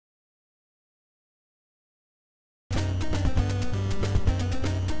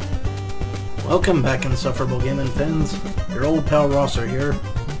Welcome back, Insufferable gaming fans. Your old pal Rosser here.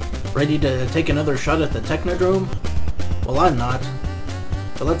 Ready to take another shot at the Technodrome? Well, I'm not.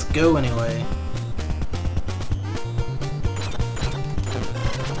 But let's go anyway.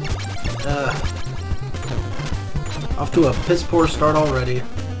 Off to a piss poor start already.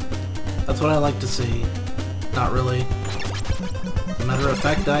 That's what I like to see. Not really. As a matter of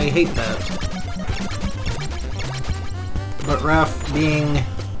fact, I hate that. But Raph being,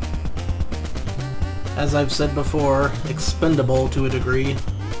 as I've said before, expendable to a degree,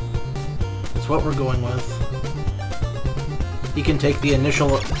 is what we're going with. He can take the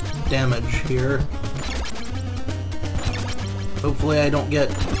initial damage here. Hopefully I don't get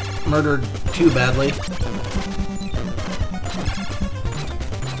murdered too badly.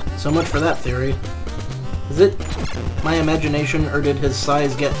 So much for that theory. Is it my imagination, or did his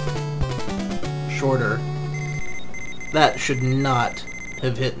size get shorter? That should not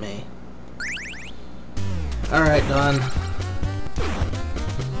have hit me. Alright, Don.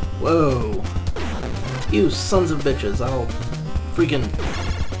 Whoa. You sons of bitches, I'll freaking...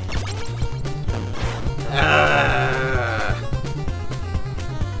 Ah.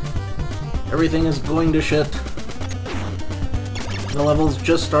 Everything is going to shit. The level's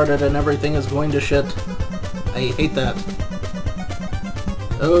just started and everything is going to shit. I hate that.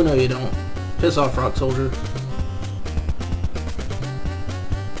 Oh no you don't. Piss off, Rock Soldier.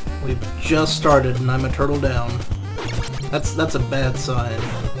 We've just started and I'm a turtle down. That's a bad sign.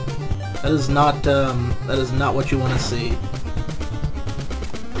 That is not what you want to see.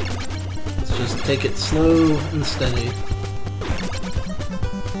 Let's just take it slow and steady.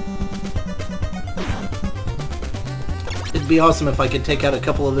 It'd be awesome if I could take out a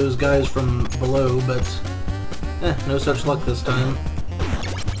couple of those guys from below, but no such luck this time.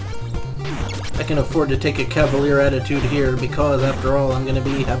 I can afford to take a cavalier attitude here because, after all, I'm going to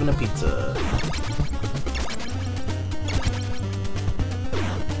be having a pizza.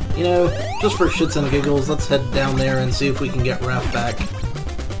 You know, just for shits and giggles, let's head down there and see if we can get Raph back.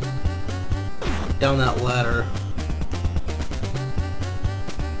 Down that ladder.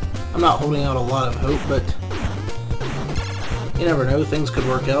 I'm not holding out a lot of hope, but you never know, things could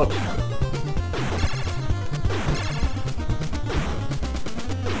work out.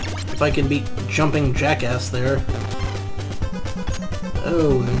 If I can beat Jumping Jackass there.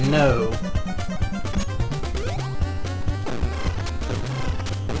 Oh no.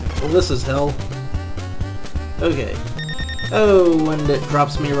 Well, this is hell. Okay. Oh, and it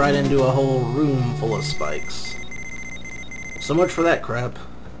drops me right into a whole room full of spikes. So much for that crap.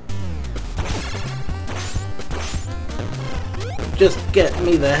 Just get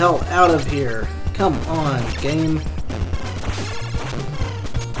me the hell out of here. Come on, game.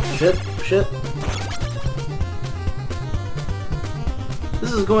 Shit.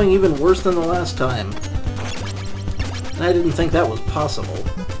 This is going even worse than the last time. And I didn't think that was possible.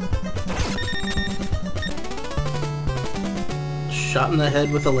 Shot in the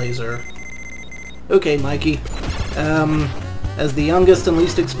head with a laser. Okay, Mikey. As the youngest and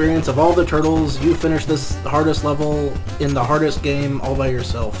least experienced of all the turtles, you finish this hardest level in the hardest game all by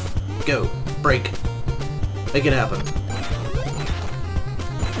yourself. Go. Break. Make it happen.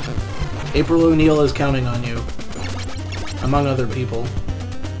 April O'Neil is counting on you. Among other people.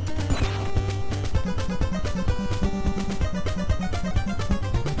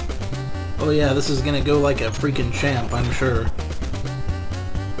 Oh yeah, this is gonna go like a freaking champ, I'm sure.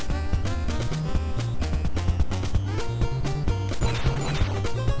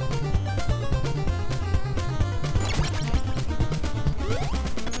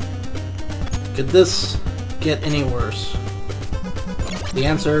 Could this get any worse? The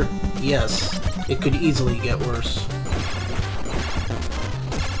answer, yes. It could easily get worse.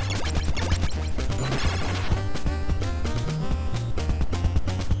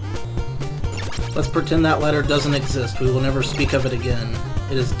 Let's pretend that ladder doesn't exist. We will never speak of it again.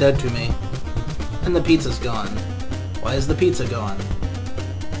 It is dead to me. And the pizza's gone. Why is the pizza gone?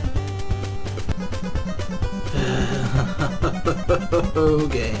 Oh,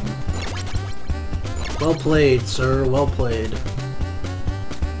 game. Well played, sir. Well played.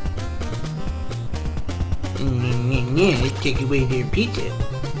 Let's take away their pizza.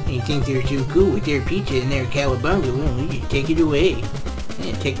 They think they're so cool with their pizza and their cowabunga. Well, we just take it away.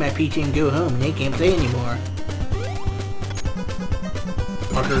 Yeah, take my pizza and go home, and they can't play anymore.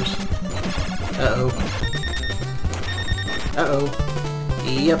 Fuckers. Uh-oh. Uh-oh.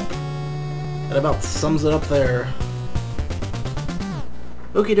 Yep. That about sums it up there.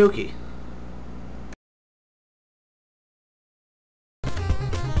 Okie dokie.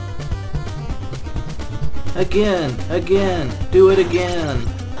 Again, do it again.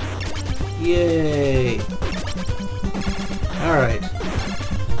 Yay! Alright.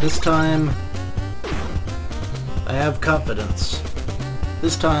 This time, I have confidence.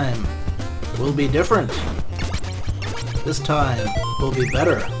 This time will be different. This time will be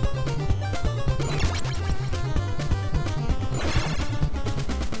better.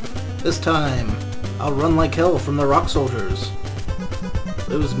 This time, I'll run like hell from the rock soldiers.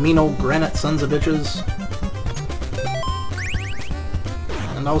 Those mean old granite sons of bitches.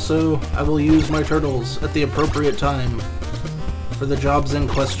 And also, I will use my turtles at the appropriate time for the jobs in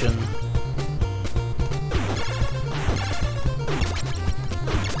question.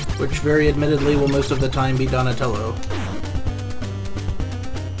 Which very admittedly will most of the time be Donatello.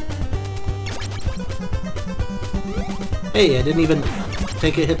 Hey, I didn't even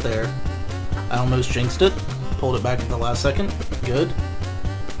take a hit there. I almost jinxed it. Pulled it back at the last second. Good.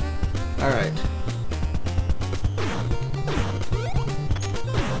 Alright.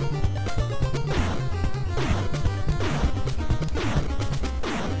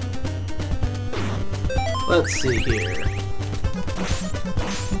 Let's see here.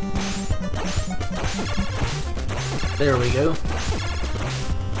 There we go.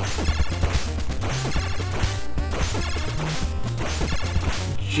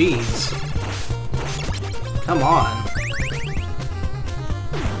 Jeez. Come on.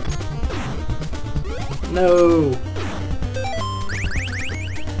 No.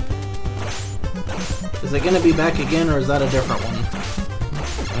 Is it gonna be back again, or is that a different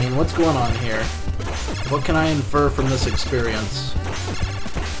one? I mean, what's going on here? What can I infer from this experience?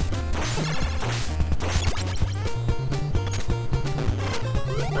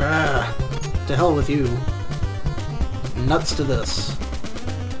 Ah, to hell with you. Nuts to this.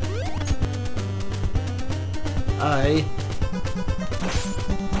 I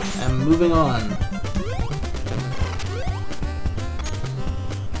am moving on.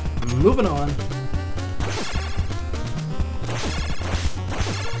 Moving on.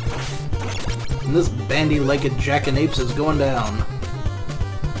 And this bandy-legged jackanapes is going down.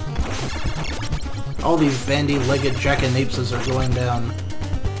 All these bandy-legged jackanapes are going down.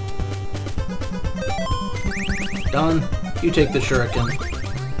 Don, you take the shuriken.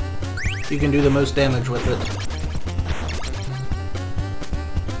 You can do the most damage with it.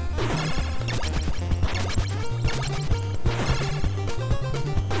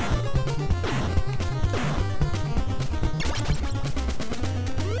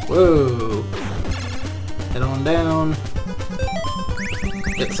 Whoa! Head on down.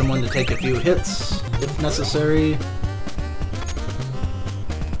 Get someone to take a few hits, if necessary.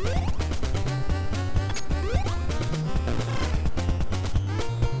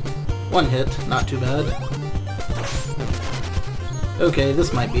 One hit, not too bad. Okay,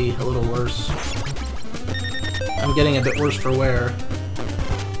 this might be a little worse. I'm getting a bit worse for wear.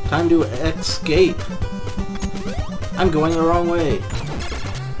 Time to escape. I'm going the wrong way.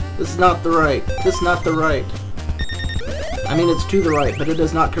 This is not the right. This is not the right. I mean, it's to the right, but it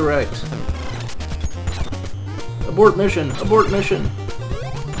is not correct. Abort mission! Abort mission!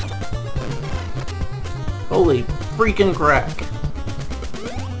 Holy freaking crack.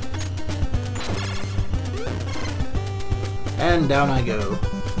 And down I go.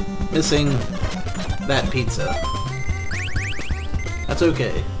 Missing that pizza. That's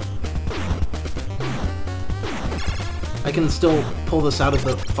okay. I can still pull this out of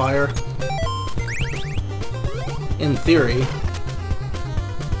the fire. In theory.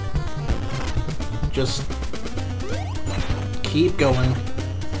 Just keep going.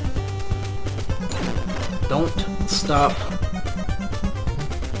 Don't stop.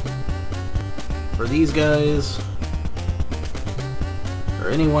 For these guys, or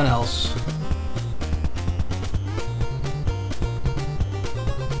anyone else.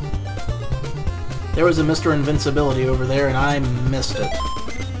 There was a Mr. Invincibility over there, and I missed it.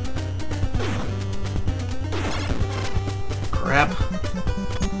 Crap.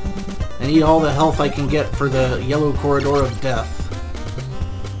 I need all the health I can get for the yellow corridor of death.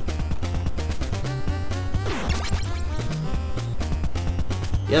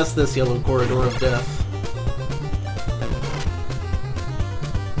 Yes, this yellow corridor of death.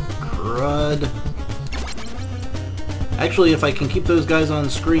 Crud. Actually, if I can keep those guys on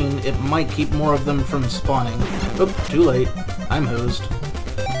screen, it might keep more of them from spawning. Oh, too late. I'm hosed.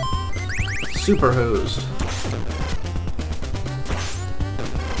 Super hosed.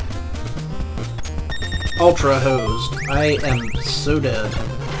 Ultra hosed. I am so dead.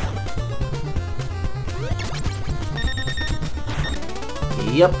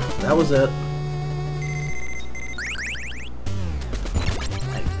 Yep, that was it.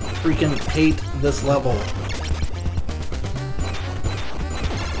 I freaking hate this level.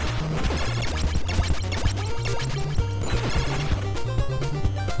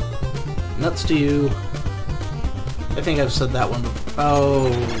 Nuts to you. I think I've said that one before.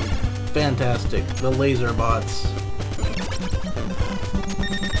 Oh, fantastic. The laser bots.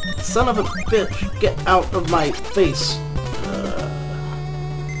 Son of a bitch, get out of my face.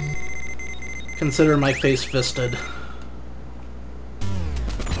 Consider my face fisted.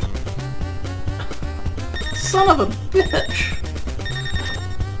 Son of a bitch!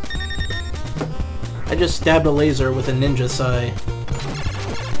 I just stabbed a laser with a ninja sai.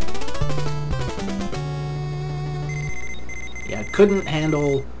 Yeah, couldn't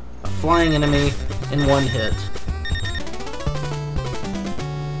handle a flying enemy in one hit.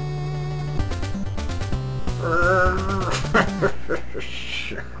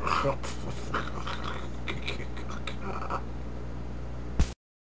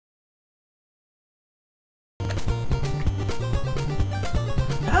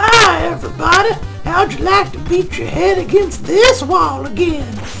 Hi everybody! How'd you like to beat your head against this wall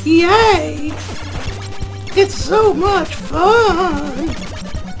again? Yay! It's so much fun!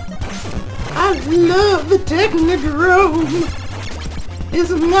 I love the Technodrome!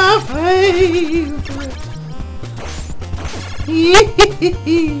 It's my favorite!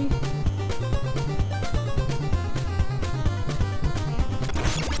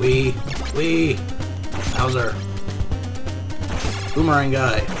 Wee. Bowser. Boomerang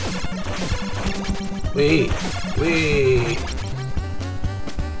guy. Wee.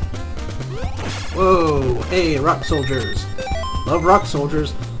 Whoa, hey, rock soldiers. Love rock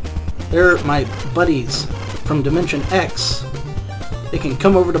soldiers. They're my buddies from Dimension X. They can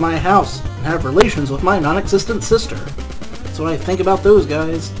come over to my house and have relations with my non-existent sister. That's what I think about those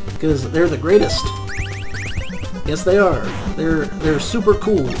guys, because they're the greatest. Yes, they are. They're super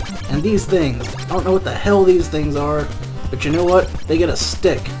cool. And these things, I don't know what the hell these things are, but you know what? They get a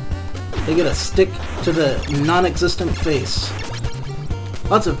stick. They get a stick to the non-existent face.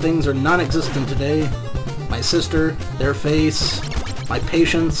 Lots of things are non-existent today. My sister, their face, my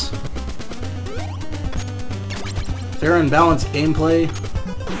patience. Fair and balanced gameplay.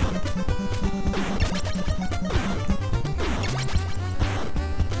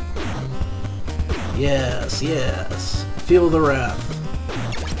 Yes. Feel the wrath.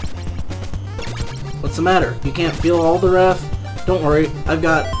 What's the matter? You can't feel all the wrath? Don't worry, I've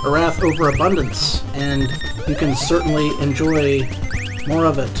got a wrath over abundance, and you can certainly enjoy more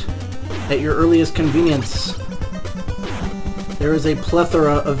of it at your earliest convenience. There is a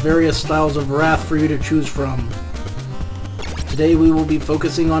plethora of various styles of wrath for you to choose from. Today we will be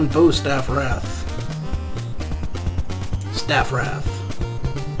focusing on bow staff wrath. Staff wrath.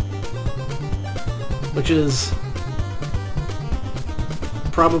 Which is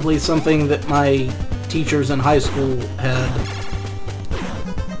probably something that my teachers in high school had.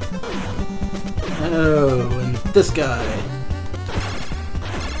 Oh, and this guy.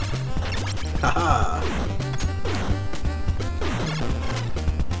 Haha.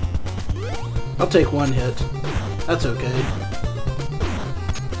 I'll take one hit. That's okay.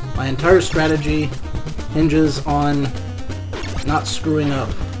 My entire strategy hinges on not screwing up.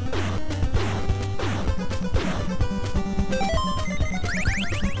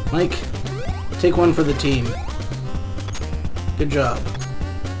 Mike, take one for the team. Good job.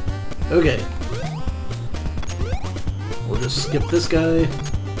 Okay. We'll just skip this guy.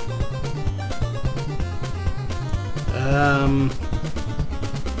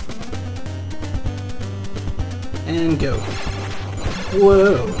 And go.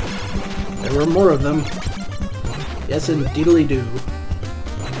 Whoa. There were more of them. Yes, indeedly do.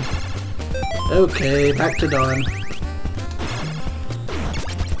 Okay, back to Dawn.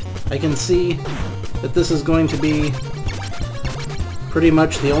 I can see that this is going to be pretty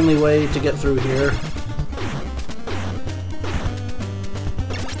much the only way to get through here.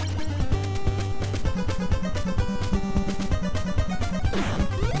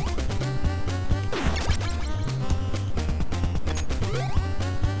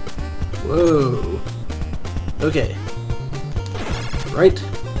 Whoa. Okay. Right.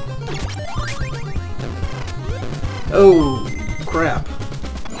 Oh, crap.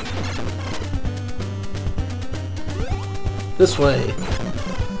 This way.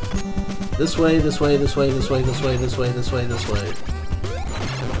 This way, this way, this way, this way, this way, this way, this way, this way.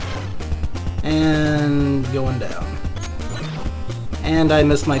 And going down. And I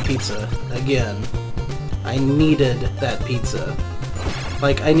missed my pizza. Again. I needed that pizza.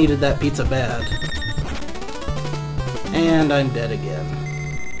 Like, I needed that pizza bad. And I'm dead again.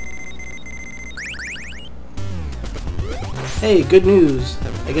 Hey, good news!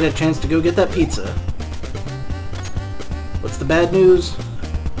 I get a chance to go get that pizza. What's the bad news?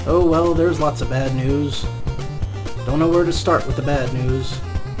 Oh well, there's lots of bad news. Don't know where to start with the bad news.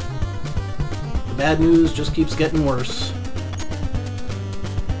 bad news just keeps getting worse.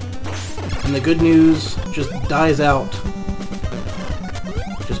 And the good news just dies out.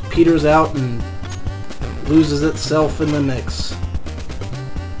 Just peters out and loses itself in the mix.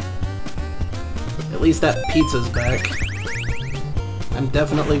 At least that pizza's back. I'm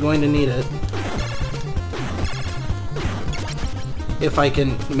definitely going to need it. If I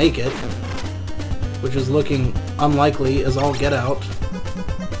can make it. Which is looking unlikely as all get out.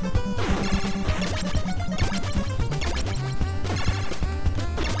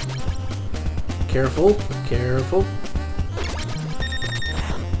 Careful, careful.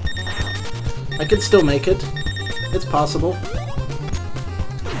 I could still make it. It's possible.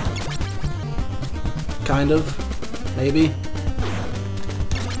 Kind of. Maybe.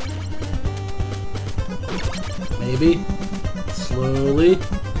 Maybe. Slowly.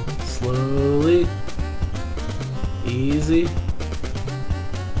 Slowly. Easy.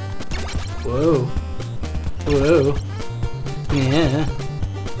 Whoa. Whoa. Yeah.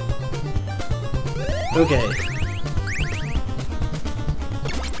 Okay.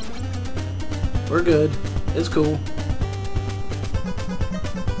 We're good. It's cool.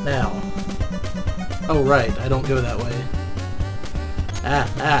 Now. Oh, right. I don't go that way.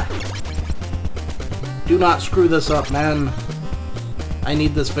 Ah. Do not screw this up, man. I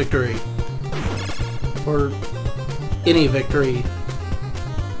need this victory. Or any victory.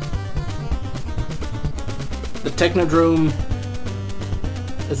 The Technodrome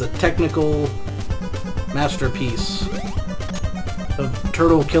is a technical masterpiece of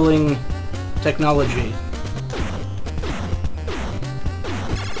turtle-killing technology.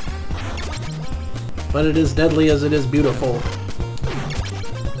 But it is deadly as it is beautiful.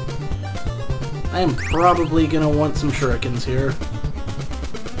 I am probably gonna want some shurikens here.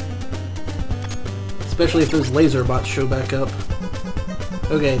 Especially if those laser bots show back up.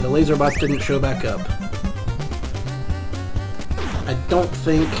 Okay, the laser bots didn't show back up. I don't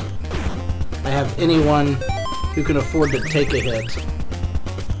think I have anyone who can afford to take a hit.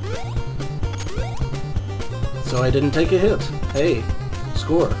 So I didn't take a hit. Hey,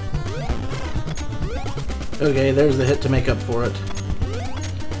 score. Okay, there's the hit to make up for it.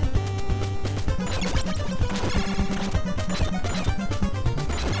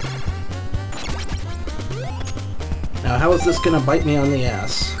 Now, how is this gonna bite me on the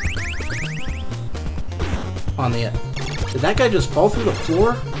ass? On the... Did that guy just fall through the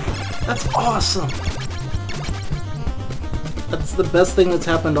floor? That's awesome! That's the best thing that's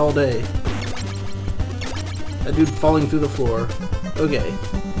happened all day. That dude falling through the floor. Okay.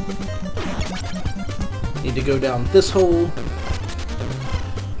 Need to go down this hole.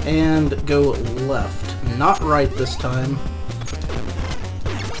 And go left. Not right this time.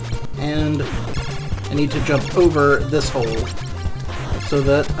 And I need to jump over this hole so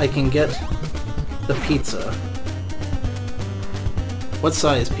that I can get the pizza. What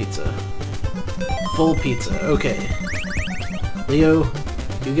size pizza? Full pizza. Okay. Leo,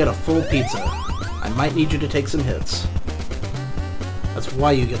 you get a full pizza. I might need you to take some hits. That's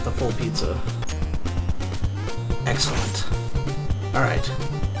why you get the full pizza. Excellent. Alright.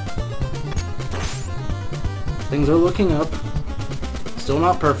 Things are looking up. Still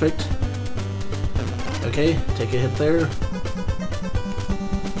not perfect. Okay, take a hit there.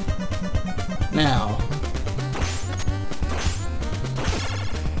 Now,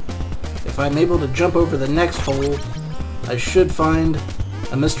 if I'm able to jump over the next hole, I should find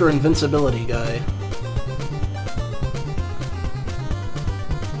a Mr. Invincibility guy.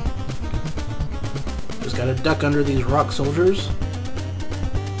 Just gotta duck under these rock soldiers.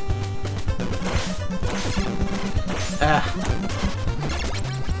 Ah.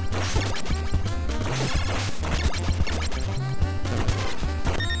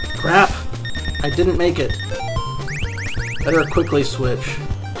 Crap! I didn't make it. Better quickly switch.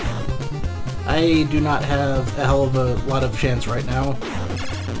 I do not have a hell of a lot of chance right now.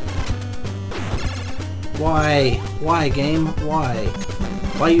 Why? Why, game? Why?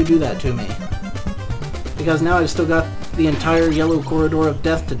 Why you do that to me? Because now I've still got the entire yellow corridor of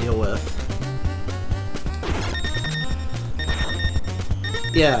death to deal with.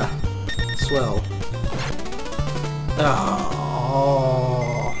 Yeah. Swell. Oh.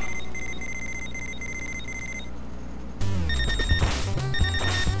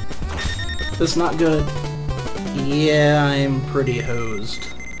 That's not good. Yeah, I'm pretty hosed.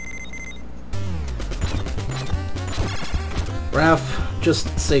 Raph,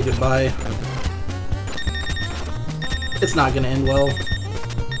 just say goodbye. It's not gonna end well.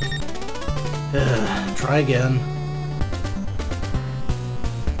 Try again.